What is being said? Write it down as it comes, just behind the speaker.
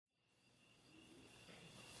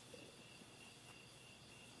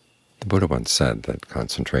Buddha once said that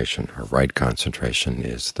concentration, or right concentration,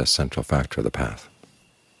 is the central factor of the path.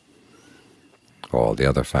 All the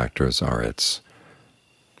other factors are its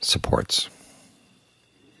supports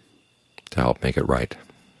to help make it right.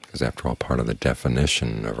 Because after all, part of the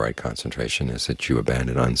definition of right concentration is that you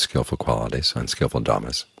abandon unskillful qualities, unskillful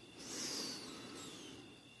dhammas.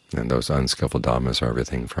 And those unskillful dhammas are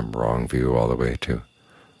everything from wrong view all the way to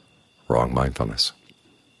wrong mindfulness.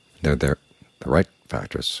 They're there, the right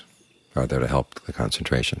factors are there to help the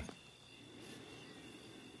concentration.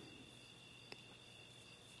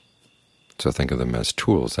 So think of them as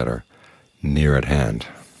tools that are near at hand,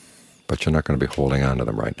 but you're not going to be holding on to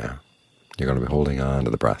them right now. You're going to be holding on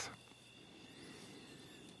to the breath,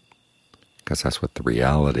 because that's what the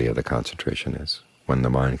reality of the concentration is, when the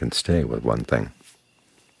mind can stay with one thing.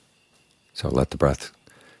 So let the breath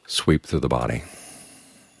sweep through the body.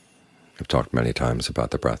 I've talked many times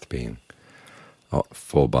about the breath being a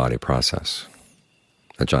full-body process.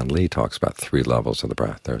 John Lee talks about 3 levels of the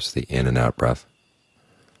breath. There's the in and out breath.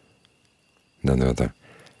 Then there are the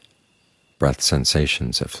breath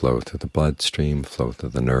sensations that flow through the bloodstream, flow through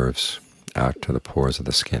the nerves, out to the pores of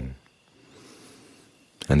the skin.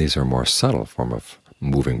 And these are a more subtle form of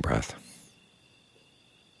moving breath.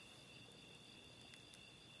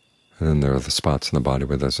 And then there are the spots in the body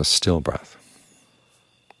where there's a still breath.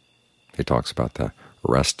 He talks about the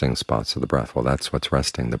resting spots of the breath. Well, that's what's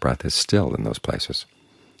resting. The breath is still in those places,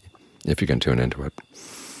 if you can tune into it.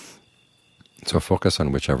 So focus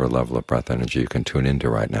on whichever level of breath energy you can tune into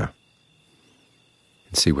right now,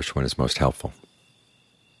 and see which one is most helpful.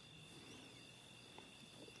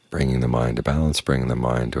 Bringing the mind to balance, bringing the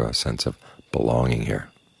mind to a sense of belonging here.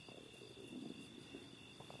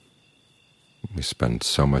 We spend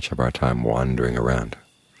so much of our time wandering around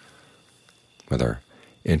with our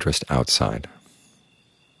interest outside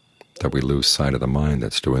that we lose sight of the mind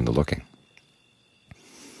that's doing the looking.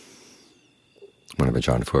 One of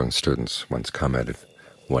Ajahn Fuang's students once commented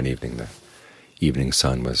one evening the evening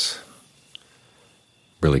sun was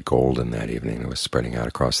really golden that evening. It was spreading out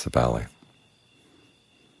across the valley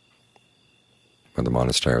where the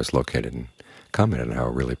monastery was located, and commented on how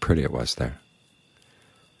really pretty it was there.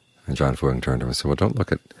 And Ajahn Fuang turned to him and said, well, don't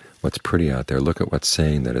look at what's pretty out there. Look at what's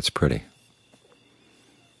saying that it's pretty.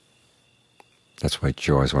 That's what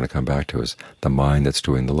you always want to come back to, is the mind that's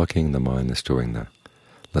doing the looking, the mind that's doing the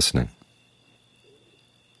listening.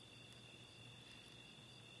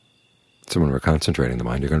 So when we're concentrating the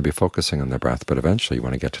mind, you're going to be focusing on the breath, but eventually you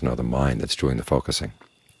want to get to know the mind that's doing the focusing.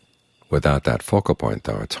 Without that focal point,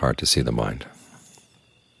 though, it's hard to see the mind,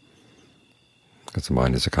 because the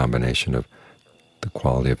mind is a combination of the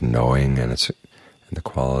quality of knowing and the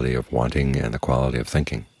quality of wanting and the quality of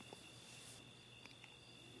thinking.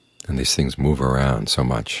 And these things move around so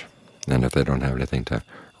much, and if they don't have anything to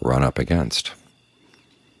run up against,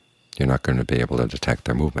 you're not going to be able to detect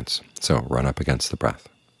their movements. So run up against the breath,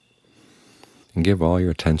 and give all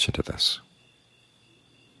your attention to this.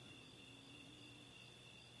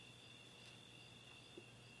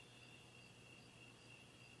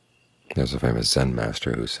 There's a famous Zen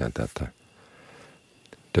master who said that the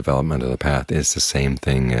development of the path is the same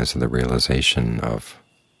thing as the realization of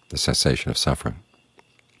the cessation of suffering.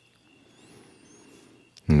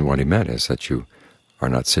 And what he meant is that you are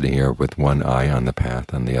not sitting here with one eye on the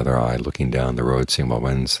path and the other eye looking down the road, saying, well,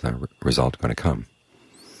 when's the result going to come?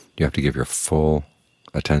 You have to give your full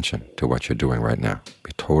attention to what you're doing right now.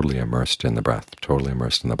 Be totally immersed in the breath, totally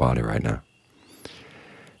immersed in the body right now.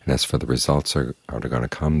 And as for the results are going to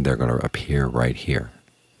come, they're going to appear right here,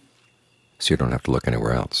 so you don't have to look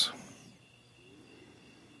anywhere else.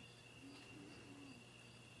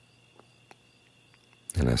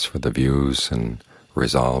 And as for the views and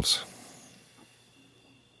resolves,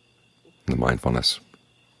 and the mindfulness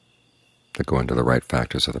that go into the right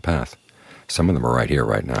factors of the path, some of them are right here,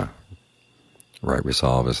 right now. Right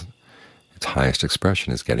resolve is its highest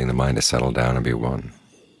expression, is getting the mind to settle down and be one.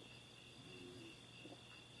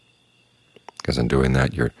 Because in doing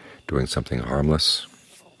that, you're doing something harmless.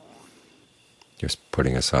 You're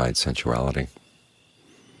putting aside sensuality,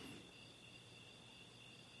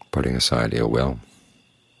 putting aside ill will,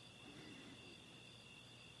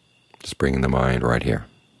 just bringing the mind right here.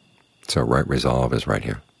 So right resolve is right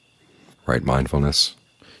here. Right mindfulness,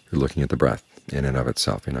 you're looking at the breath in and of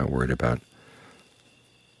itself. You're not worried about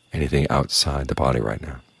anything outside the body right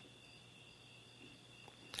now.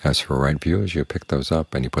 As for right views, you pick those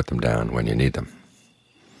up and you put them down when you need them.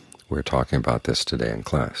 We're talking about this today in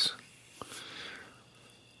class.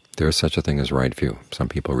 There is such a thing as right view. Some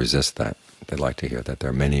people resist that. They like to hear that there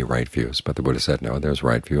are many right views, but the Buddha said, no, there's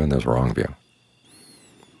right view and there's wrong view.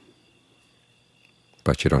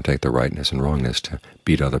 but you don't take the rightness and wrongness to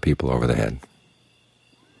beat other people over the head,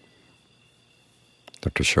 or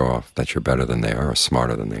to show off that you're better than they are or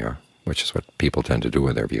smarter than they are, which is what people tend to do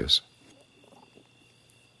with their views.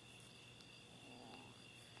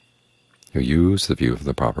 You use the view for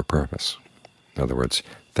the proper purpose. In other words,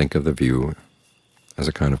 think of the view as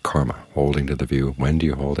a kind of karma, holding to the view. When do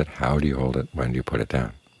you hold it? How do you hold it? When do you put it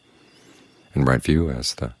down? And right view,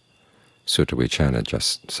 as the sutta we chanted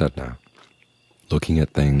just said now, looking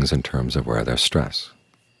at things in terms of where there's stress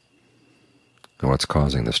and what's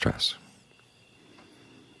causing the stress.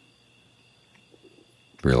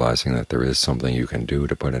 Realizing that there is something you can do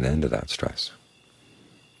to put an end to that stress.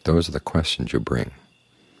 Those are the questions you bring.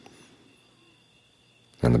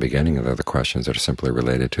 In the beginning, they're the questions that are simply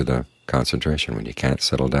related to the concentration. When you can't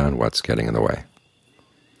settle down, what's getting in the way?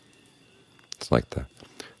 It's like the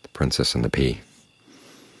princess and the pea.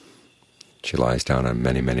 She lies down on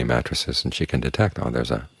many, many mattresses, and she can detect, oh,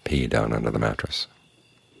 there's a pea down under the mattress.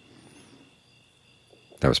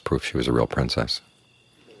 That was proof she was a real princess.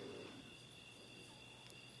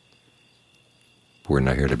 We're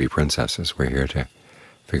not here to be princesses. We're here to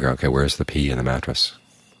figure out, okay, where's the pea in the mattress?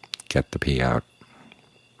 Get the pea out,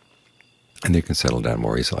 and you can settle down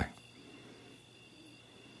more easily.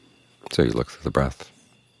 So you look through the breath.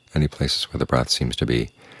 Any places where the breath seems to be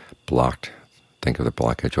blocked, think of the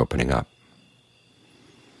blockage opening up.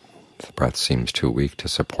 If the breath seems too weak to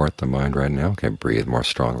support the mind right now, okay, breathe more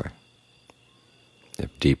strongly.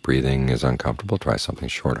 If deep breathing is uncomfortable, try something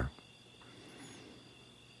shorter.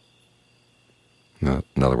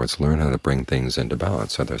 In other words, learn how to bring things into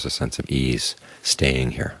balance so there's a sense of ease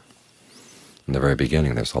staying here. In the very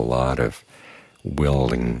beginning, there's a lot of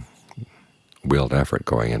willed effort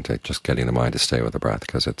going into just getting the mind to stay with the breath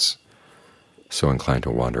because it's so inclined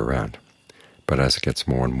to wander around. But as it gets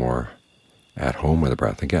more and more at home with the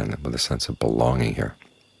breath, again, with a sense of belonging here,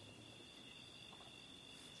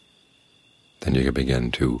 then you can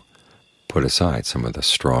begin to put aside some of the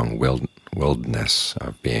strong willedness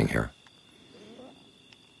of being here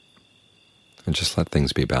and just let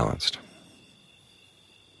things be balanced.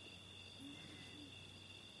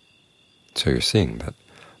 So you're seeing that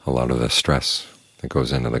a lot of the stress that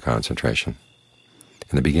goes into the concentration,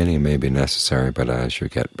 in the beginning it may be necessary, but as you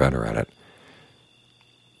get better at it,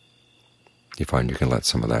 you find you can let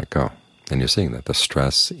some of that go. And you're seeing that the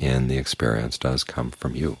stress in the experience does come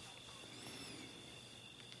from you.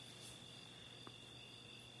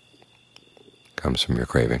 It comes from your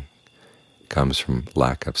craving. It comes from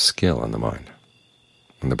lack of skill in the mind.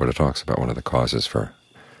 When the Buddha talks about one of the causes for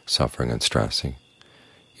suffering and stress, he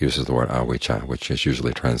uses the word avijja, which is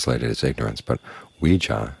usually translated as ignorance, but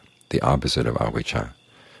vijja, the opposite of avijja,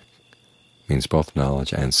 means both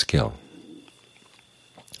knowledge and skill.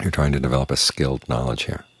 You're trying to develop a skilled knowledge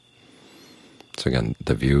here. So again,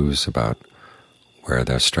 the views about where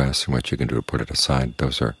there's stress and what you can do to put it aside,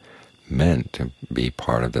 those are meant to be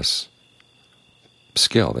part of this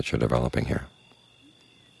skill that you're developing here.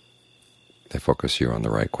 They focus you on the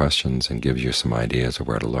right questions and gives you some ideas of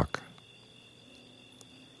where to look.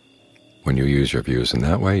 When you use your views in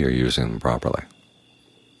that way, you're using them properly.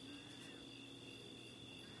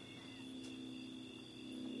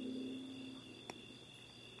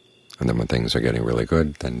 And then when things are getting really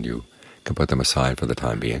good, then you can put them aside for the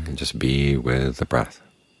time being and just be with the breath.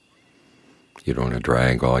 You don't want to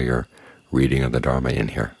drag all your reading of the Dhamma in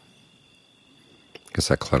here, because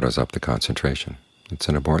that clutters up the concentration. It's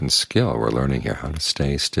an important skill we're learning here, how to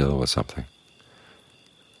stay still with something,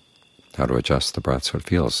 how to adjust the breath so it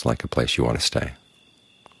feels like a place you want to stay.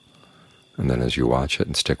 And then as you watch it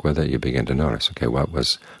and stick with it, you begin to notice, okay, what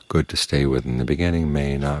was good to stay with in the beginning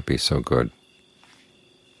may not be so good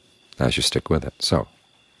as you stick with it. So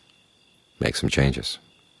make some changes.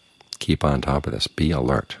 Keep on top of this. Be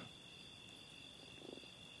alert.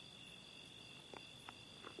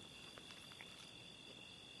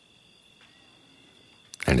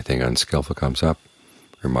 Anything unskillful comes up,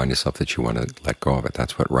 remind yourself that you want to let go of it.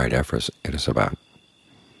 That's what right effort is about.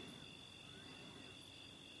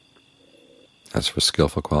 As for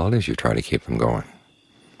skillful qualities, you try to keep them going.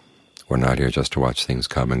 We're not here just to watch things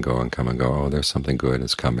come and go and come and go. Oh, there's something good,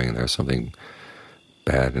 it's coming. There's something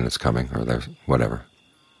bad, and it's coming, or there's whatever.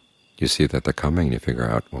 You see that they're coming, and you figure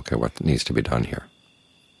out, okay, what needs to be done here?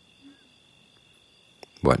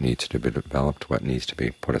 What needs to be developed? What needs to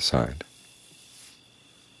be put aside?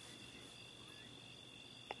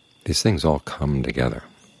 These things all come together.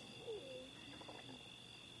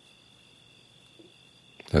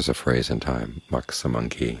 There's a phrase in Thai,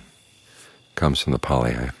 maksamanki. Comes from the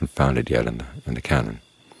Pali. I haven't found it yet in the canon.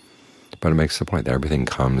 But it makes the point that everything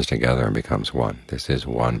comes together and becomes one. This is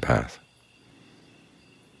one path.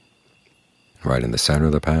 Right in the center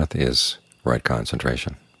of the path is right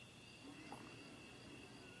concentration.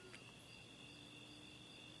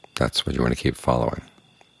 That's what you want to keep following,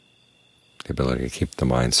 the ability to keep the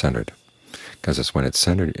mind centered, because it's when it's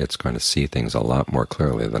centered it's going to see things a lot more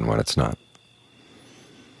clearly than when it's not.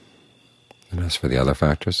 And as for the other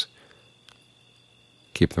factors,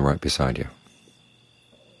 keep them right beside you.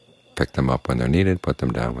 Pick them up when they're needed, put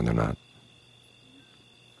them down when they're not.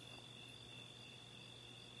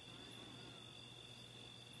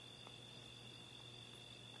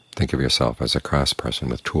 Think of yourself as a craftsperson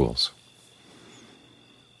with tools.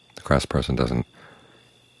 The craftsperson doesn't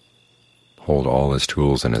hold all his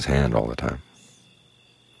tools in his hand all the time.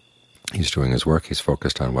 He's doing his work, he's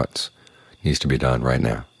focused on what needs to be done right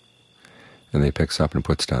now. And then he picks up and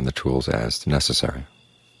puts down the tools as necessary.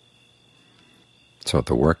 So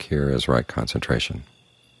the work here is right concentration.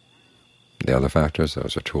 The other factors,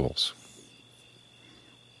 those are tools.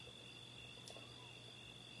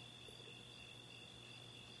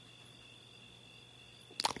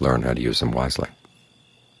 Learn how to use them wisely.